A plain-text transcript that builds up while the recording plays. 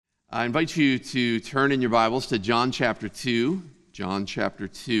I invite you to turn in your Bibles to John chapter 2. John chapter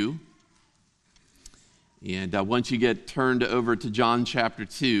 2. And once you get turned over to John chapter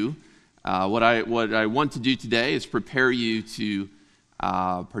 2, what I want to do today is prepare you to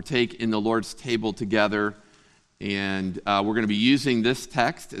partake in the Lord's table together. And we're going to be using this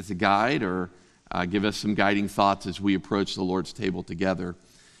text as a guide or give us some guiding thoughts as we approach the Lord's table together.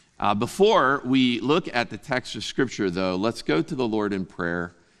 Before we look at the text of Scripture, though, let's go to the Lord in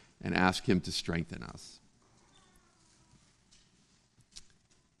prayer and ask Him to strengthen us.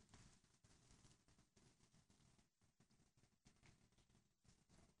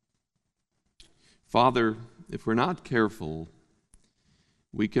 Father, if we're not careful,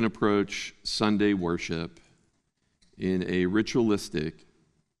 we can approach Sunday worship in a ritualistic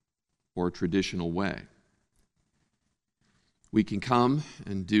or traditional way. We can come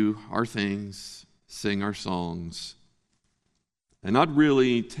and do our things, sing our songs, and not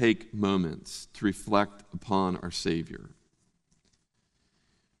really take moments to reflect upon our Savior.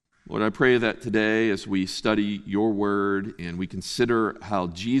 Lord, I pray that today as we study your word and we consider how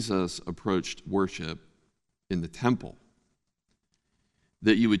Jesus approached worship in the temple,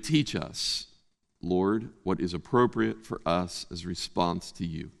 that you would teach us, Lord, what is appropriate for us as a response to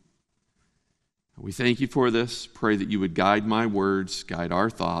you. We thank you for this. Pray that you would guide my words, guide our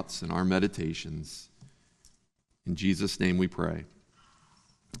thoughts and our meditations. In Jesus' name we pray.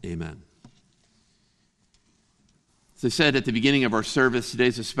 Amen. As I said at the beginning of our service,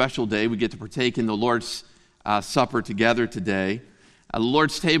 today's a special day. We get to partake in the Lord's Supper together today. The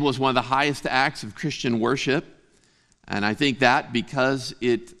Lord's table is one of the highest acts of Christian worship. And I think that because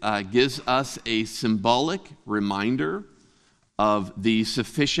it gives us a symbolic reminder of the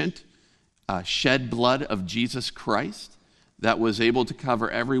sufficient shed blood of Jesus Christ that was able to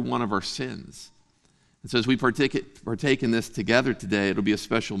cover every one of our sins. And so as we partake in this together today, it'll be a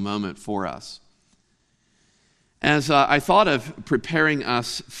special moment for us. As I thought of preparing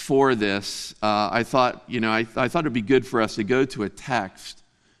us for this, I thought it'd be good for us to go to a text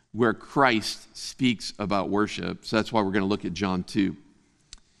where Christ speaks about worship. So that's why we're going to look at John 2.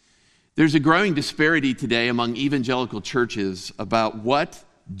 There's a growing disparity today among evangelical churches about what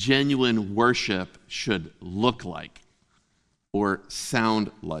genuine worship should look like or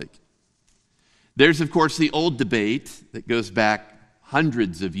sound like. There's, of course, the old debate that goes back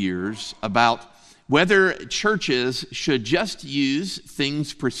hundreds of years about whether churches should just use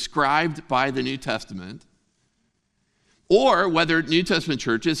things prescribed by the New Testament or whether New Testament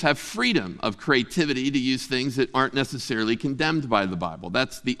churches have freedom of creativity to use things that aren't necessarily condemned by the Bible.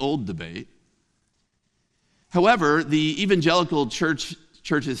 That's the old debate. However, the evangelical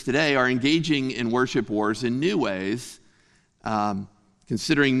churches today are engaging in worship wars in new ways,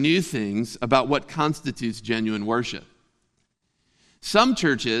 considering new things about what constitutes genuine worship. Some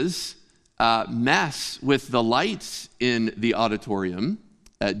churches mess with the lights in the auditorium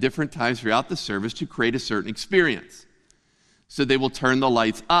at different times throughout the service to create a certain experience. So they will turn the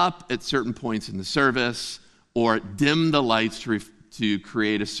lights up at certain points in the service or dim the lights to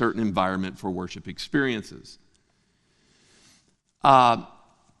create a certain environment for worship experiences.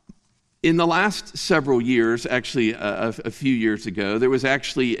 In the last several years, actually a few years ago, there was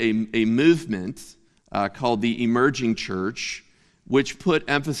actually a movement called the Emerging Church, which put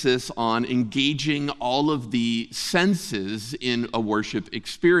emphasis on engaging all of the senses in a worship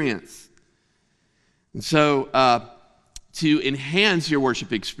experience. And so to enhance your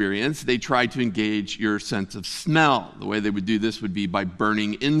worship experience, they tried to engage your sense of smell. The way they would do this would be by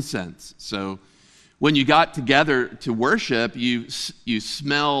burning incense. So when you got together to worship, you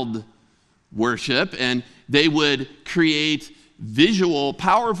smelled worship, and they would create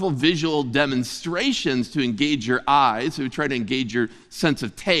powerful visual demonstrations to engage your eyes. They would try to engage your sense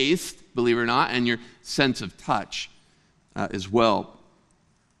of taste, believe it or not, and your sense of touch as well.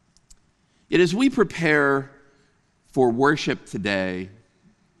 Yet as we prepare for worship today,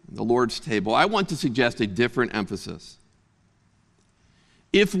 the Lord's table, I want to suggest a different emphasis.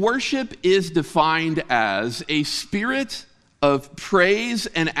 If worship is defined as a spirit of praise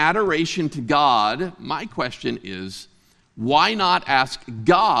and adoration to God, my question is, why not ask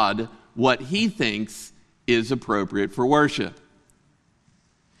God what He thinks is appropriate for worship?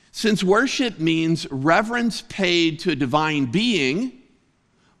 Since worship means reverence paid to a divine being,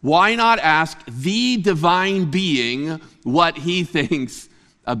 why not ask the divine being what He thinks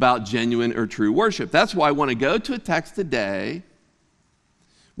about genuine or true worship? That's why I want to go to a text today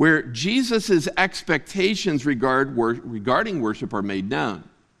where Jesus' expectations regarding worship are made known.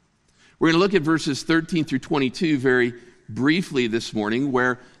 We're going to look at verses 13 through 22 very briefly this morning,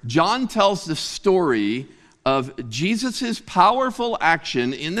 where John tells the story of Jesus' powerful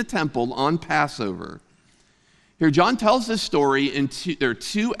action in the temple on Passover. Here, John tells this story there are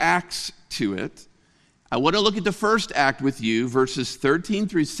two acts to it. I want to look at the first act with you, verses 13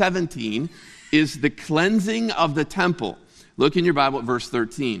 through 17, is the cleansing of the temple. Look in your Bible at verse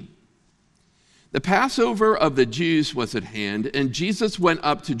 13. The Passover of the Jews was at hand, and Jesus went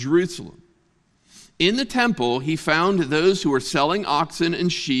up to Jerusalem. In the temple, he found those who were selling oxen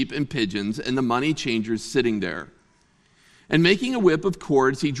and sheep and pigeons, and the money changers sitting there. And making a whip of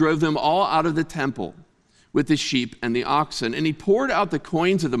cords, he drove them all out of the temple with the sheep and the oxen. And he poured out the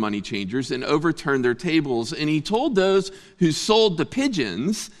coins of the money changers and overturned their tables. And he told those who sold the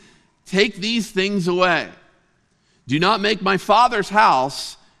pigeons, "Take these things away. Do not make my Father's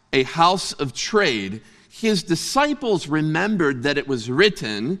house a house of trade." His disciples remembered that it was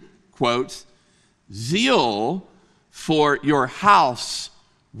written, quote, "Zeal for your house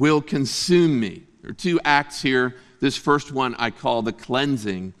will consume me." There are two acts here. This first one I call the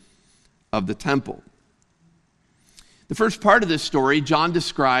cleansing of the temple. The first part of this story, John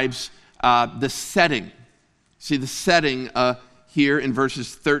describes the setting. See the setting here in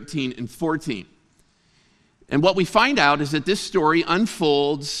verses 13 and 14. And what we find out is that this story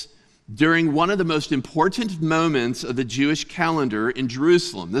unfolds during one of the most important moments of the Jewish calendar in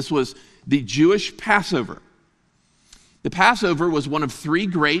Jerusalem. This was the Jewish Passover. The Passover was one of three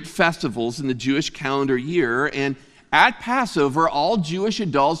great festivals in the Jewish calendar year, and at Passover, all Jewish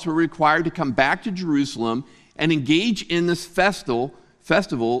adults were required to come back to Jerusalem and engage in this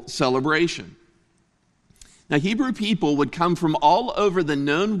festival celebration. Now, Hebrew people would come from all over the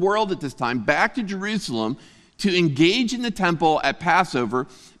known world at this time back to Jerusalem to engage in the temple at Passover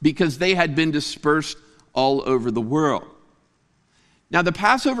because they had been dispersed all over the world. Now, the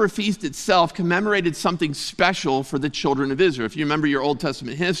Passover feast itself commemorated something special for the children of Israel. If you remember your Old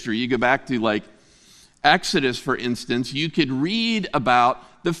Testament history, you go back to like Exodus, for instance, you could read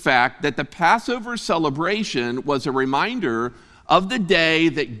about the fact that the Passover celebration was a reminder of the day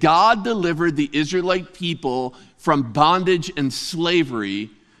that God delivered the Israelite people from bondage and slavery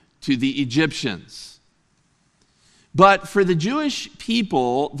to the Egyptians. But for the Jewish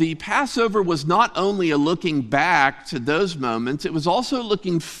people, the Passover was not only a looking back to those moments, it was also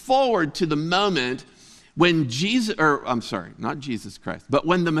looking forward to the moment when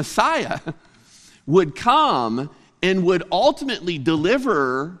when the Messiah would come and would ultimately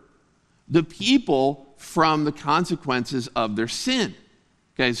deliver the people from the consequences of their sin.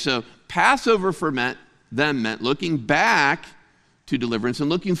 Okay, so Passover for them meant looking back to deliverance and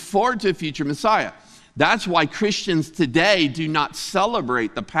looking forward to a future Messiah. That's why Christians today do not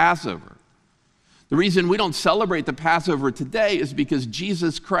celebrate the Passover. The reason we don't celebrate the Passover today is because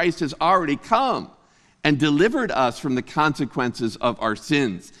Jesus Christ has already come and delivered us from the consequences of our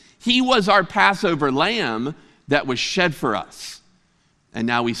sins. He was our Passover lamb that was shed for us, and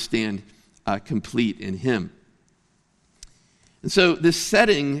now we stand complete in him. And so this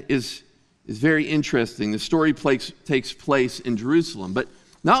setting is very interesting. The story takes place in Jerusalem, but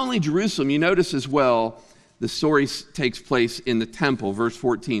not only Jerusalem, you notice as well, the story takes place in the temple. Verse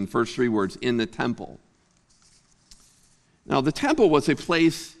 14, first three words, in the temple. Now, the temple was a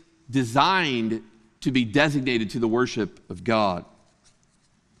place designed to be designated to the worship of God.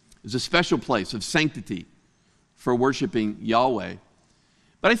 It was a special place of sanctity for worshiping Yahweh.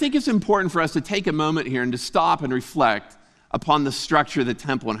 But I think it's important for us to take a moment here and to stop and reflect upon the structure of the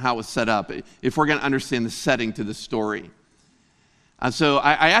temple and how it was set up, if we're going to understand the setting to the story. So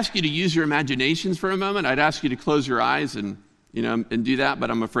I ask you to use your imaginations for a moment. I'd ask you to close your eyes and do that,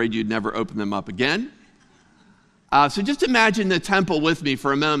 but I'm afraid you'd never open them up again. So just imagine the temple with me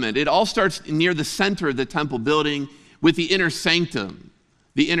for a moment. It all starts near the center of the temple building with the inner sanctum,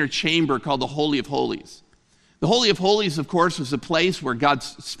 the inner chamber called the Holy of Holies. The Holy of Holies, of course, was a place where God's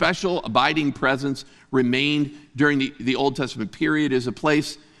special abiding presence remained during the Old Testament period. It is a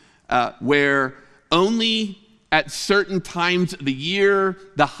place where only at certain times of the year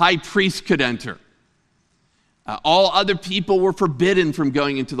the high priest could enter. All other people were forbidden from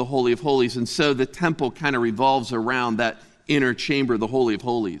going into the Holy of Holies, and so the temple kind of revolves around that inner chamber, the Holy of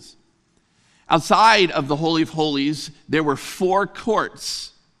Holies. Outside of the Holy of Holies, there were 4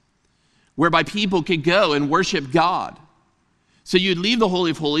 courts whereby people could go and worship God. So you'd leave the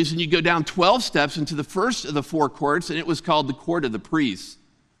Holy of Holies and you'd go down 12 steps into the first of the 4 courts, and it was called the court of the priests.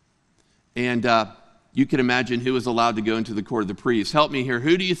 And you can imagine who was allowed to go into the court of the priests. Help me here.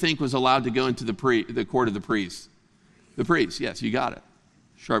 Who do you think was allowed to go into the court of the priests? The priests. Yes, you got it.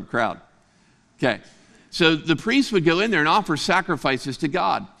 Sharp crowd. Okay. So the priests would go in there and offer sacrifices to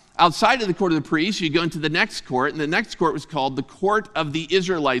God. outside of the court of the priests, you go into the next court, and the next court was called the court of the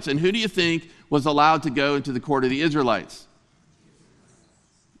Israelites. And who do you think was allowed to go into the court of the Israelites?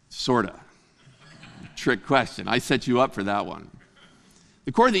 Sorta. Trick question. I set you up for that one.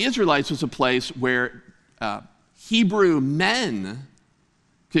 The court of the Israelites was a place where Hebrew men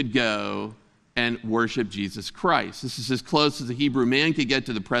could go and worship Jesus Christ. This is as close as a Hebrew man could get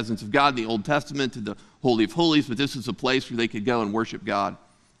to the presence of God in the Old Testament, to the Holy of Holies, but this was a place where they could go and worship God.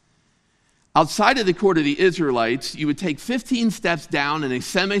 Outside of the court of the Israelites, you would take 15 steps down in a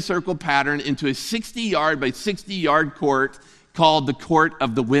semicircle pattern into a 60-yard by 60-yard court called the court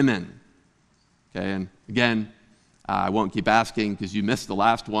of the women. Okay, and again, I won't keep asking because you missed the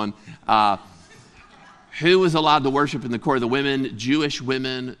last one. Who was allowed to worship in the court of the women? Jewish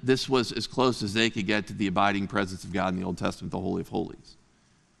women. This was as close as they could get to the abiding presence of God in the Old Testament, the Holy of Holies.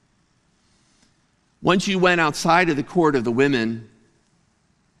 Once you went outside of the court of the women,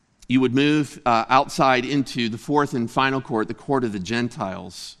 you would move outside into the fourth and final court, the court of the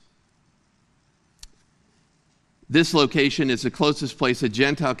Gentiles. This location is the closest place a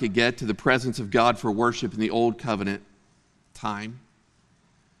Gentile could get to the presence of God for worship in the Old Covenant time.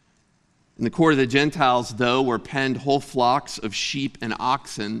 In the court of the Gentiles, though, were penned whole flocks of sheep and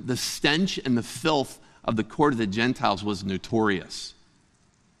oxen. The stench and the filth of the court of the Gentiles was notorious.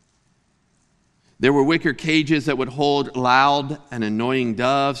 There were wicker cages that would hold loud and annoying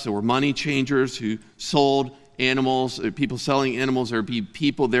doves. There were money changers who sold animals, or people selling animals, or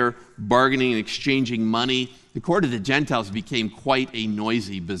people there bargaining and exchanging money. The court of the Gentiles became quite a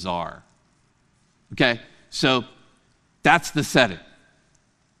noisy bazaar. Okay, so that's the setting.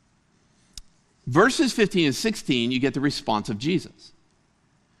 Verses 15 and 16, you get the response of Jesus.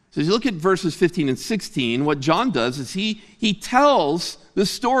 So as you look at verses 15 and 16, what John does is he tells the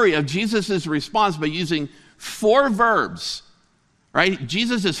story of Jesus' response by using 4 verbs, right?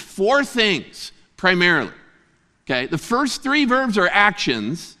 Jesus is 4 things primarily, okay? The first 3 verbs are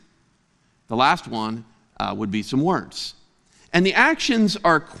actions. The last one would be some words. And the actions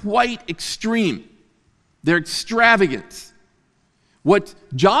are quite extreme. They're extravagant. What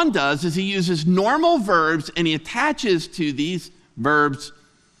John does is he uses normal verbs and he attaches to these verbs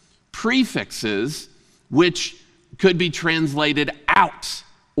prefixes, which could be translated out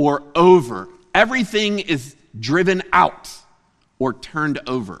or over. Everything is driven out or turned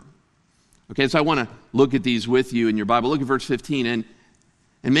over. Okay, so I want to look at these with you in your Bible. Look at verse 15. And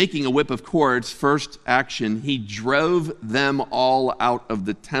making a whip of cords, first action, he drove them all out of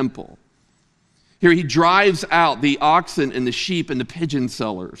the temple. Here he drives out the oxen and the sheep and the pigeon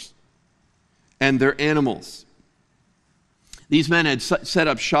sellers and their animals. These men had set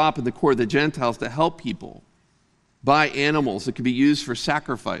up shop in the court of the Gentiles to help people buy animals that could be used for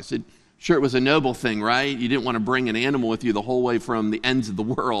sacrifice. It was a noble thing, right? You didn't want to bring an animal with you the whole way from the ends of the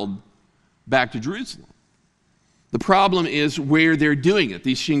world back to Jerusalem. The problem is where they're doing it.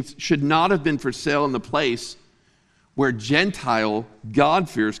 These things should not have been for sale in the place where Gentile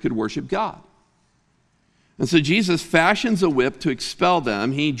God-fearers could worship God. And so Jesus fashions a whip to expel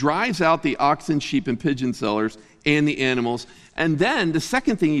them. He drives out the oxen, sheep, and pigeon sellers and the animals. And then the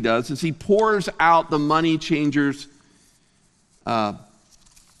second thing he does is he pours out the money changers'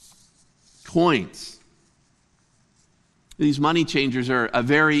 coins. These money changers are a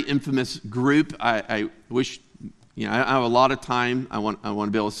very infamous group. I wish, I have a lot of time. I want to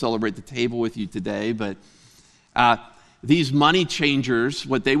be able to celebrate the table with you today. But these money changers,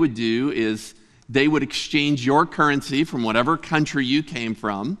 what they would do is they would exchange your currency from whatever country you came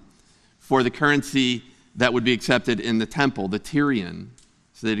from for the currency that would be accepted in the temple, the Tyrian.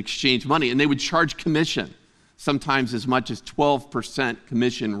 So they'd exchange money, and they would charge commission, sometimes as much as 12%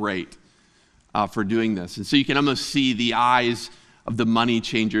 commission rate for doing this. And so you can almost see the eyes of the money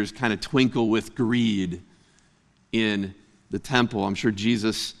changers kind of twinkle with greed in the temple. I'm sure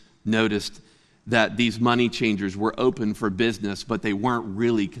Jesus noticed that these money changers were open for business, but they weren't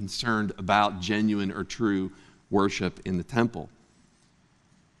really concerned about genuine or true worship in the temple.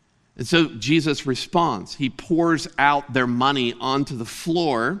 And so Jesus responds. He pours out their money onto the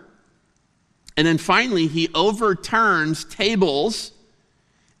floor, and then finally he overturns tables,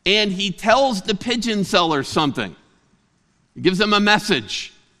 and he tells the pigeon sellers something. He gives them a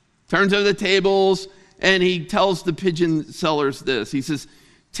message, turns over the tables, and he tells the pigeon sellers this. He says,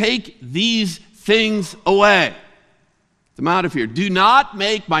 "Take these things away. Get them out of here. Do not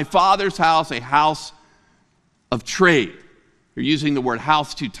make my Father's house a house of trade." You're using the word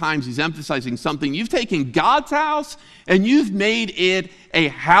house 2 times. He's emphasizing something. You've taken God's house and you've made it a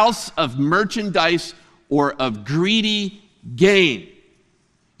house of merchandise or of greedy gain.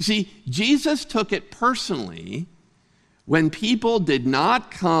 You see, Jesus took it personally when people did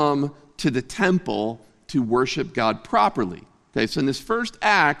not come to the temple to worship God properly. Okay, so in this first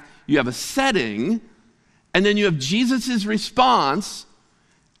act, you have a setting, and then you have Jesus' response,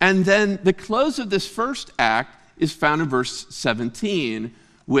 and then the close of this first act is found in verse 17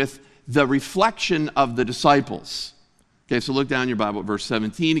 with the reflection of the disciples. Okay, so look down in your Bible at verse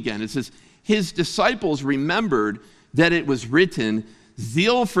 17 again. It says, his disciples remembered that it was written,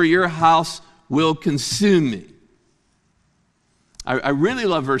 zeal for your house will consume me. I really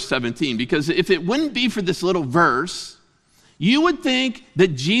love verse 17 because if it wouldn't be for this little verse, you would think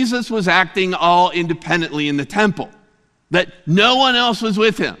that Jesus was acting all independently in the temple, that no one else was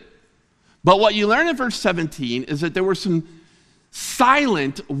with him. But what you learn in verse 17 is that there were some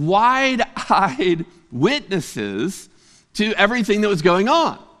silent, wide-eyed witnesses to everything that was going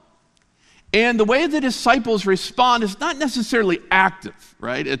on. And the way the disciples respond is not necessarily active,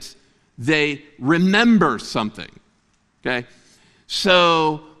 right? It's they remember something, okay?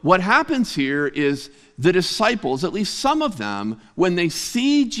 So what happens here is the disciples, at least some of them, when they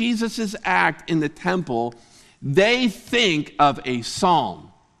see Jesus' act in the temple, they think of a psalm.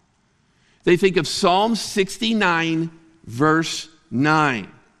 They think of Psalm 69, verse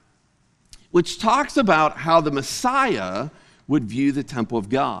 9, which talks about how the Messiah would view the temple of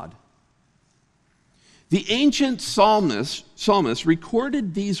God. The ancient psalmist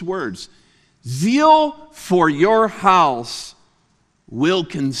recorded these words, zeal for your house will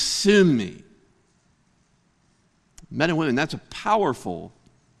consume me. Men and women, that's a powerful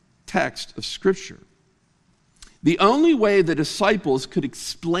text of Scripture. The only way the disciples could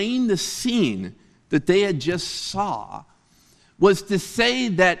explain the scene that they had just saw was to say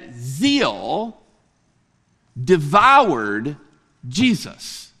that zeal devoured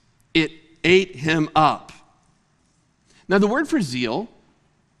Jesus. It ate him up. Now, the word for zeal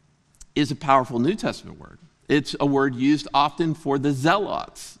is a powerful New Testament word. It's a word used often for the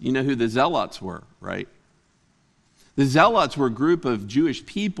zealots. You know who the zealots were, right? The zealots were a group of Jewish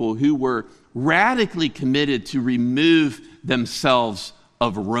people who were radically committed to remove themselves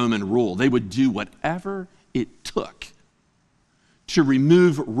of Roman rule. They would do whatever it took to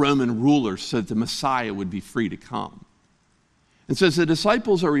remove Roman rulers so that the Messiah would be free to come. And so as the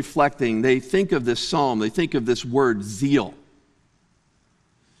disciples are reflecting, they think of this psalm, they think of this word zeal.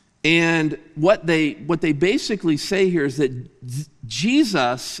 And what they basically say here is that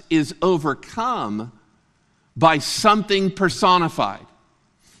Jesus is overcome by something personified.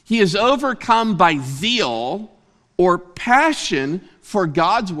 He is overcome by zeal or passion for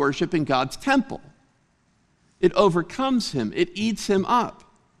God's worship in God's temple. It overcomes him. It eats him up.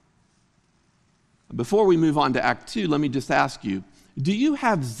 Before we move on to Act 2, let me just ask you, do you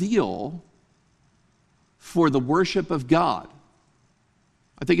have zeal for the worship of God?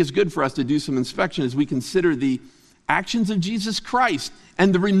 I think it's good for us to do some inspection as we consider the actions of Jesus Christ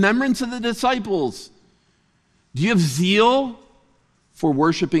and the remembrance of the disciples. Do you have zeal for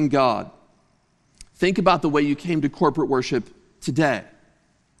worshiping God? Think about the way you came to corporate worship today.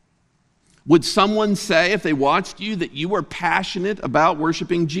 Would someone say, if they watched you, that you were passionate about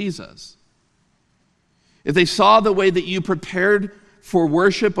worshiping Jesus? If they saw the way that you prepared for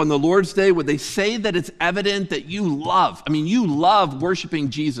worship on the Lord's Day, would they say that it's evident that you love worshiping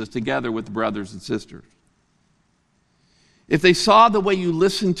Jesus together with brothers and sisters? If they saw the way you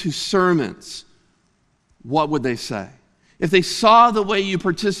listened to sermons, what would they say? If they saw the way you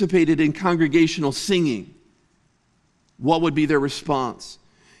participated in congregational singing, what would be their response?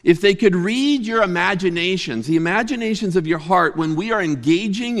 If they could read your imaginations, the imaginations of your heart, when we are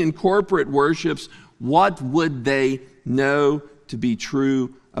engaging in corporate worships, what would they know to be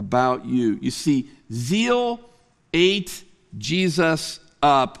true about you? You see, zeal ate Jesus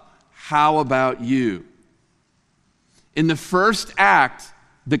up. How about you? In the first act,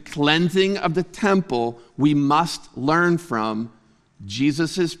 the cleansing of the temple, we must learn from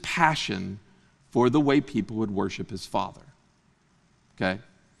Jesus' passion for the way people would worship his Father. Okay?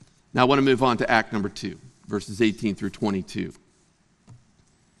 Now I want to move on to act number 2, verses 18 through 22.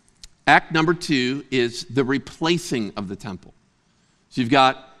 Act number 2 is the replacing of the temple. So you've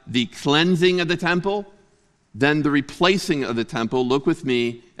got the cleansing of the temple, then the replacing of the temple. Look with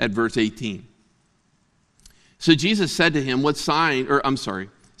me at verse 18. So Jesus said to him,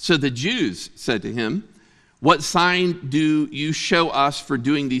 so the Jews said to him, what sign do you show us for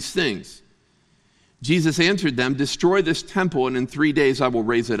doing these things? Jesus answered them, destroy this temple, and in 3 days I will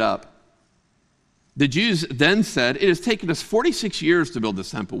raise it up. The Jews then said, it has taken us 46 years to build this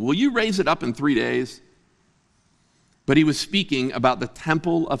temple. Will you raise it up in 3 days? But he was speaking about the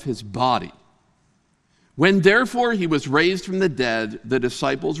temple of his body. When therefore he was raised from the dead, the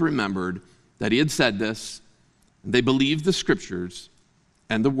disciples remembered that he had said this, They believed the scriptures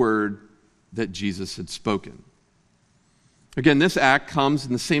and the word that Jesus had spoken. Again, this act comes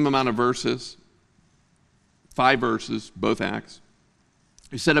in the same amount of verses, 5 verses, both acts.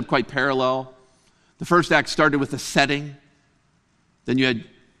 They're set up quite parallel. The first act started with a setting. Then you had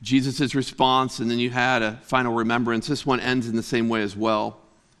Jesus' response, and then you had a final remembrance. This one ends in the same way as well.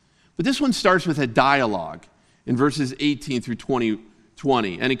 But this one starts with a dialogue in verses 18 through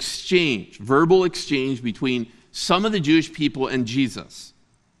 20, an exchange, verbal exchange between some of the Jewish people and Jesus.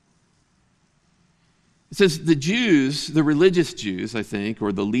 It says the Jews, the religious Jews, I think,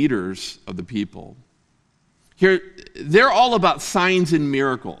 or the leaders of the people, here, they're all about signs and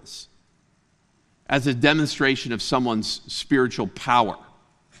miracles as a demonstration of someone's spiritual power.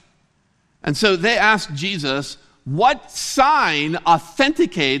 And so they asked Jesus, what sign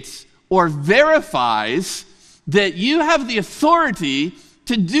authenticates or verifies that you have the authority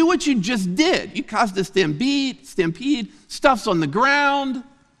to do what you just did? You caused a stampede, stuff's on the ground,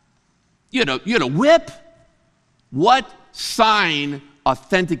 you had a whip. What sign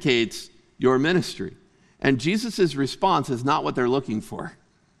authenticates your ministry? And Jesus' response is not what they're looking for.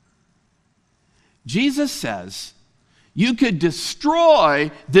 Jesus says, you could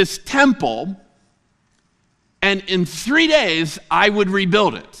destroy this temple, and in 3 days, I would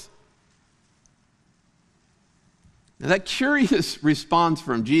rebuild it. Now, that curious response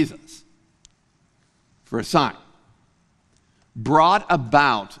from Jesus for a sign brought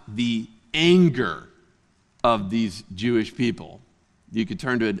about the anger of these Jewish people. You could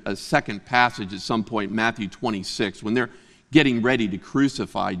turn to a second passage at some point, Matthew 26, when they're getting ready to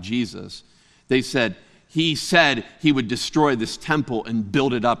crucify Jesus. They said, he said he would destroy this temple and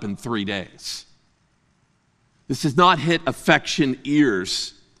build it up in 3 days. This has not hit affectionate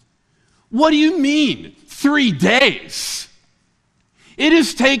ears. What do you mean, 3 days? It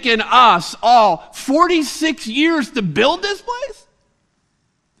has taken us all 46 years to build this place?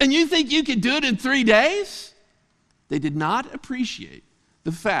 And you think you could do it in 3 days? They did not appreciate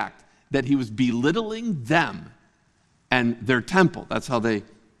the fact that he was belittling them and their temple. That's how they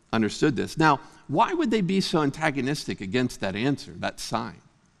understood this. Now, why would they be so antagonistic against that answer, that sign?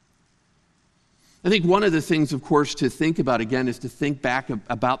 I think one of the things, of course, to think about again is to think back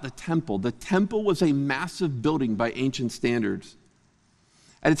about the temple. The temple was a massive building by ancient standards.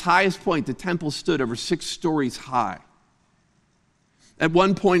 At its highest point, the temple stood over 6 stories high. At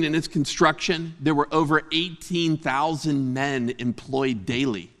one point in its construction, there were over 18,000 men employed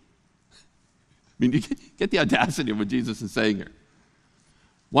daily. I mean, you get the audacity of what Jesus is saying here.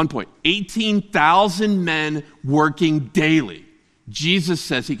 One point, 18,000 men working daily. Jesus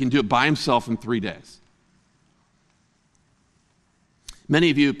says he can do it by himself in 3 days.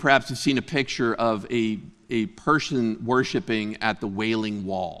 Many of you perhaps have seen a picture of a person worshiping at the Wailing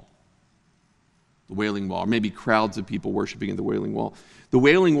Wall. The Wailing Wall, or maybe crowds of people worshiping at the Wailing Wall. The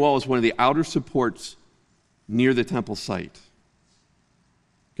Wailing Wall is one of the outer supports near the temple site.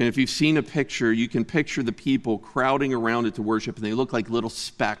 And if you've seen a picture, you can picture the people crowding around it to worship, and they look like little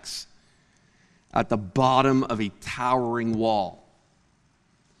specks at the bottom of a towering wall.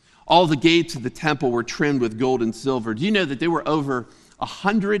 All the gates of the temple were trimmed with gold and silver. Do you know that there were over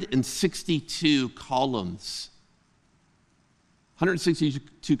 162 columns?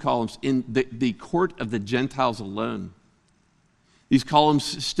 162 columns in the court of the Gentiles alone. These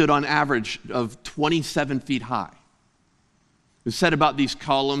columns stood on average of 27 feet high. It was said about these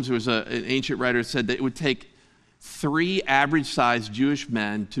columns, there was an ancient writer who said that it would take 3 average-sized Jewish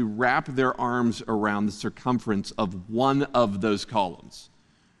men to wrap their arms around the circumference of one of those columns.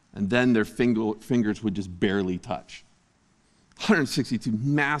 And then their fingers would just barely touch. 162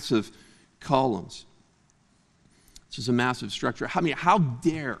 massive columns. This is a massive structure. How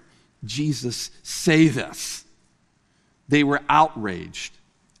dare Jesus say this? They were outraged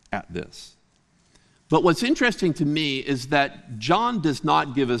at this. But what's interesting to me is that John does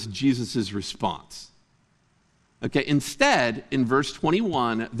not give us Jesus' response. Okay, instead, in verse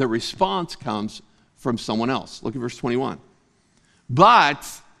 21, the response comes from someone else. Look at verse 21. But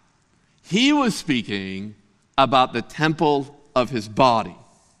he was speaking about the temple of his body.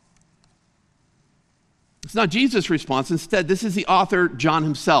 It's not Jesus' response. Instead, this is the author, John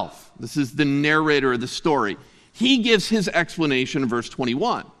himself. This is the narrator of the story. He gives his explanation in verse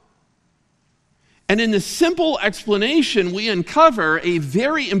 21. And in this simple explanation, we uncover a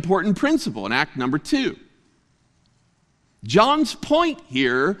very important principle in act number 2. John's point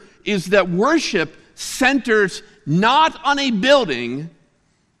here is that worship centers not on a building,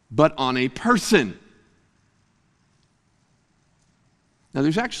 but on a person. Now,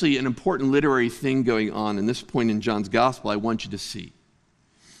 there's actually an important literary thing going on in this point in John's gospel I want you to see.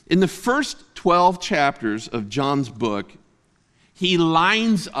 In the first 12 chapters of John's book, he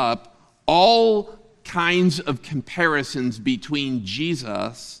lines up all kinds of comparisons between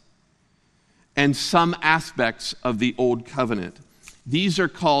Jesus and some aspects of the Old Covenant. These are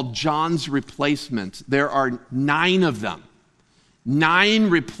called John's replacements. There are 9 of them.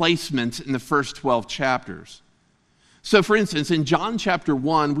 9 replacements in the first 12 chapters. So for instance, in John chapter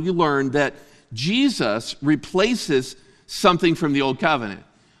 1, we learn that Jesus replaces something from the Old Covenant.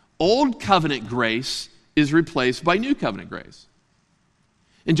 Old Covenant grace is replaced by New Covenant grace.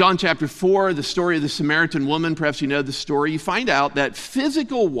 In John chapter 4, the story of the Samaritan woman, perhaps you know the story, you find out that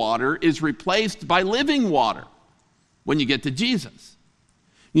physical water is replaced by living water when you get to Jesus.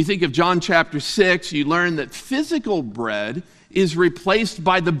 You think of John chapter 6, you learn that physical bread is replaced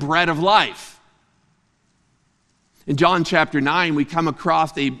by the bread of life. In John chapter 9, we come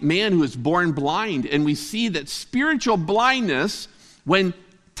across a man who is born blind, and we see that spiritual blindness, when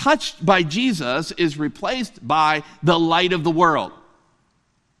touched by Jesus, is replaced by the light of the world.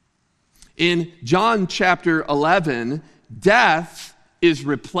 In John chapter 11, death is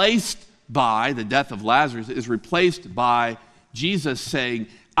replaced by, the death of Lazarus is replaced by Jesus saying,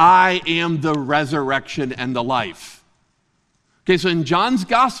 I am the resurrection and the life. Okay, so in John's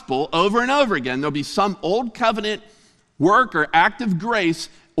gospel, over and over again, there'll be some old covenant work or act of grace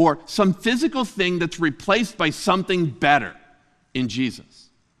or some physical thing that's replaced by something better in Jesus.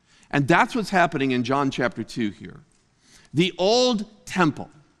 And that's what's happening in John chapter 2 here. The old temple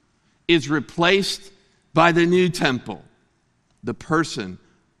is replaced by the new temple, the person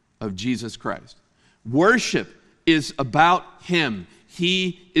of Jesus Christ. Worship is about him.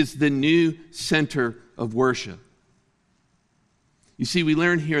 He is the new center of worship. You see, we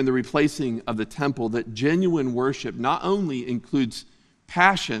learn here in the replacing of the temple that genuine worship not only includes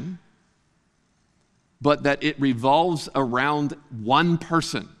passion, but that it revolves around one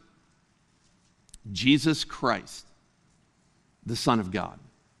person, Jesus Christ, the Son of God.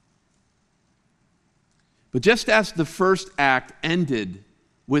 But just as the first act ended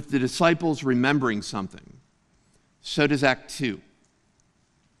with the disciples remembering something, so does Act 2.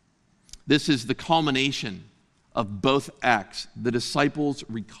 This is the culmination of both acts, the disciples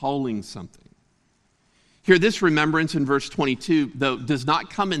recalling something. Here, this remembrance in verse 22, though, does not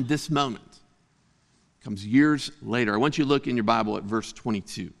come in this moment. It comes years later. I want you to look in your Bible at verse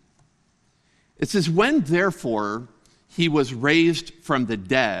 22. It says, when therefore he was raised from the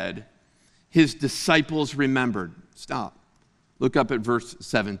dead, his disciples remembered. Stop. Look up at verse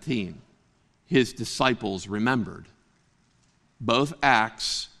 17. His disciples remembered. Both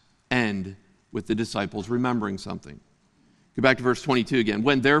acts end with the disciples remembering something. Go back to verse 22 again.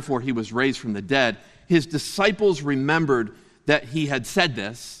 When therefore he was raised from the dead, his disciples remembered that he had said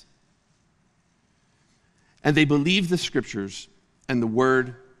this, and they believed the scriptures and the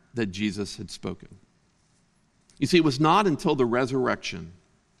word that Jesus had spoken. You see, it was not until the resurrection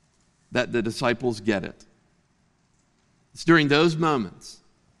that the disciples get it. It's during those moments,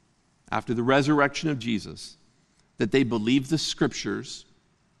 after the resurrection of Jesus, that they believe the scriptures.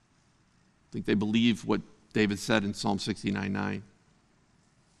 I think they believe what David said in Psalm 69:9.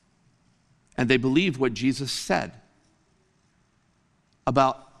 And they believe what Jesus said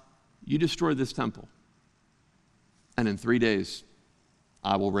about, you destroy this temple, and in 3 days,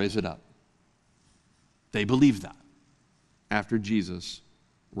 I will raise it up. They believe that after Jesus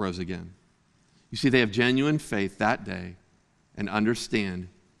rose again. You see, they have genuine faith that day and understand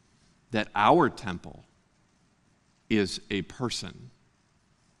that our temple is a person.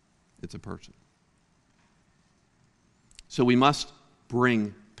 It's a person. So we must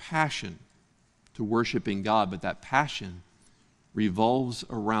bring passion to worshiping God, but that passion revolves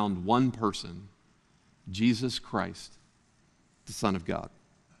around one person, Jesus Christ, the Son of God.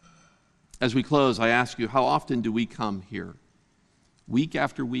 As we close, I ask you, how often do we come here, week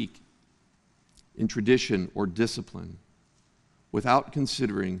after week, in tradition or discipline, without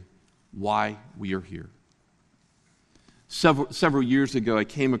considering why we are here? Several years ago, I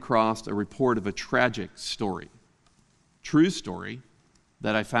came across a report of a tragic story, true story,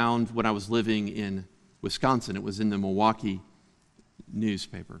 that I found when I was living in Wisconsin. It was in the Milwaukee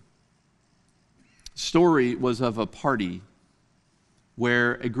newspaper. The story was of a party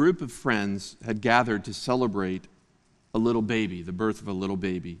where a group of friends had gathered to celebrate a little baby, the birth of a little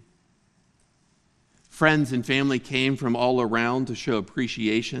baby. Friends and family came from all around to show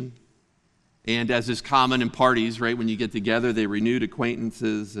appreciation. And as is common in parties, right, when you get together, they renewed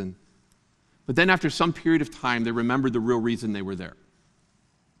acquaintances. But then after some period of time, they remembered the real reason they were there,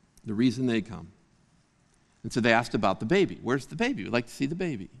 the reason they come. And so they asked about the baby. Where's the baby? We'd like to see the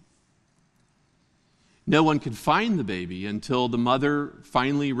baby. No one could find the baby until the mother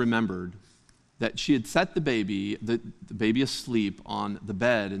finally remembered that she had set the baby asleep on the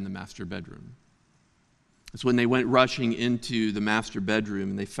bed in the master bedroom. It's when they went rushing into the master bedroom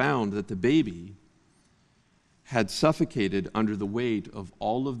and they found that the baby had suffocated under the weight of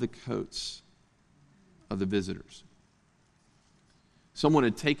all of the coats of the visitors. Someone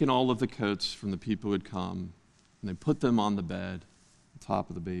had taken all of the coats from the people who had come, and they put them on the bed, on top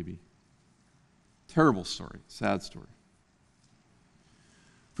of the baby. Terrible story, sad story.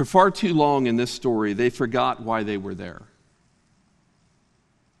 For far too long in this story, they forgot why they were there.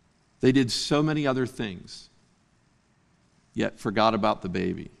 They did so many other things, yet forgot about the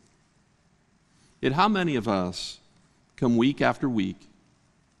baby. Yet how many of us come week after week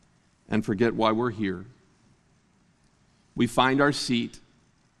and forget why we're here? We find our seat.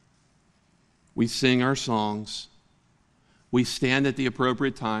 We sing our songs. We stand at the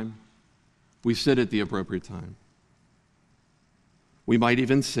appropriate time. We sit at the appropriate time. We might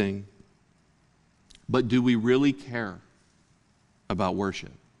even sing. But do we really care about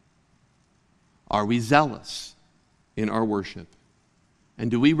worship? Are we zealous in our worship? And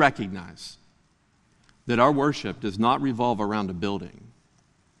do we recognize that our worship does not revolve around a building?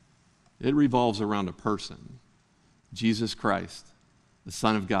 It revolves around a person, Jesus Christ, the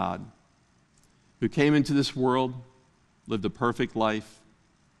Son of God, who came into this world, lived a perfect life,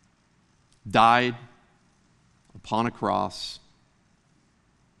 died upon a cross,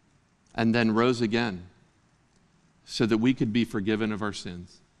 and then rose again so that we could be forgiven of our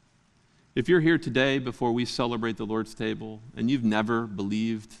sins. If you're here today before we celebrate the Lord's table and you've never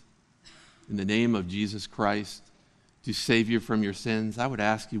believed in the name of Jesus Christ to save you from your sins, I would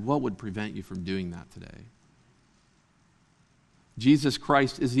ask you, what would prevent you from doing that today? Jesus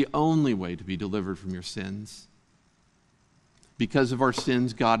Christ is the only way to be delivered from your sins. Because of our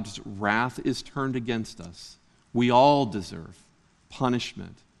sins, God's wrath is turned against us. We all deserve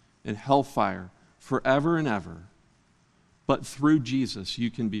punishment and hellfire forever and ever. But through Jesus, you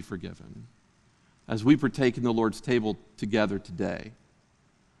can be forgiven. As we partake in the Lord's table together today,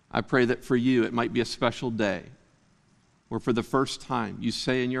 I pray that for you it might be a special day where for the first time you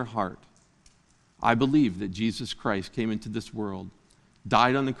say in your heart, I believe that Jesus Christ came into this world,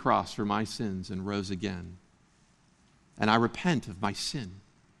 died on the cross for my sins, and rose again. And I repent of my sin.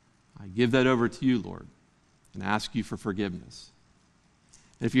 I give that over to you, Lord, and ask you for forgiveness.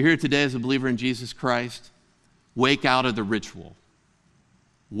 And if you're here today as a believer in Jesus Christ, wake out of the ritual.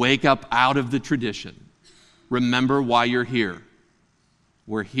 Wake up out of the tradition. Remember why you're here.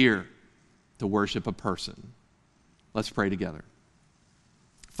 We're here to worship a person. Let's pray together.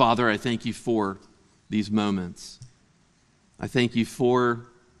 Father, I thank you for these moments. I thank you for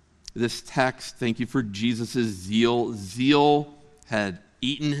this text. Thank you for Jesus' zeal. Zeal had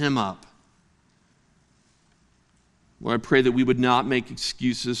eaten him up. Lord, I pray that we would not make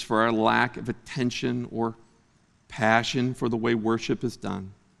excuses for our lack of attention or passion for the way worship is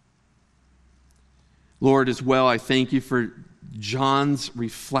done. Lord, as well, I thank you for John's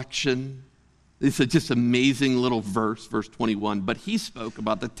reflection. It's a just amazing little verse 21. But he spoke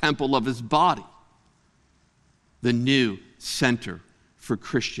about the temple of his body, the new center for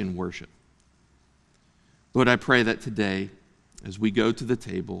Christian worship. Lord, I pray that today, as we go to the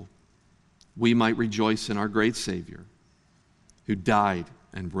table, we might rejoice in our great Savior who died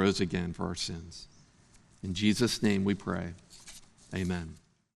and rose again for our sins. In Jesus' name we pray. Amen.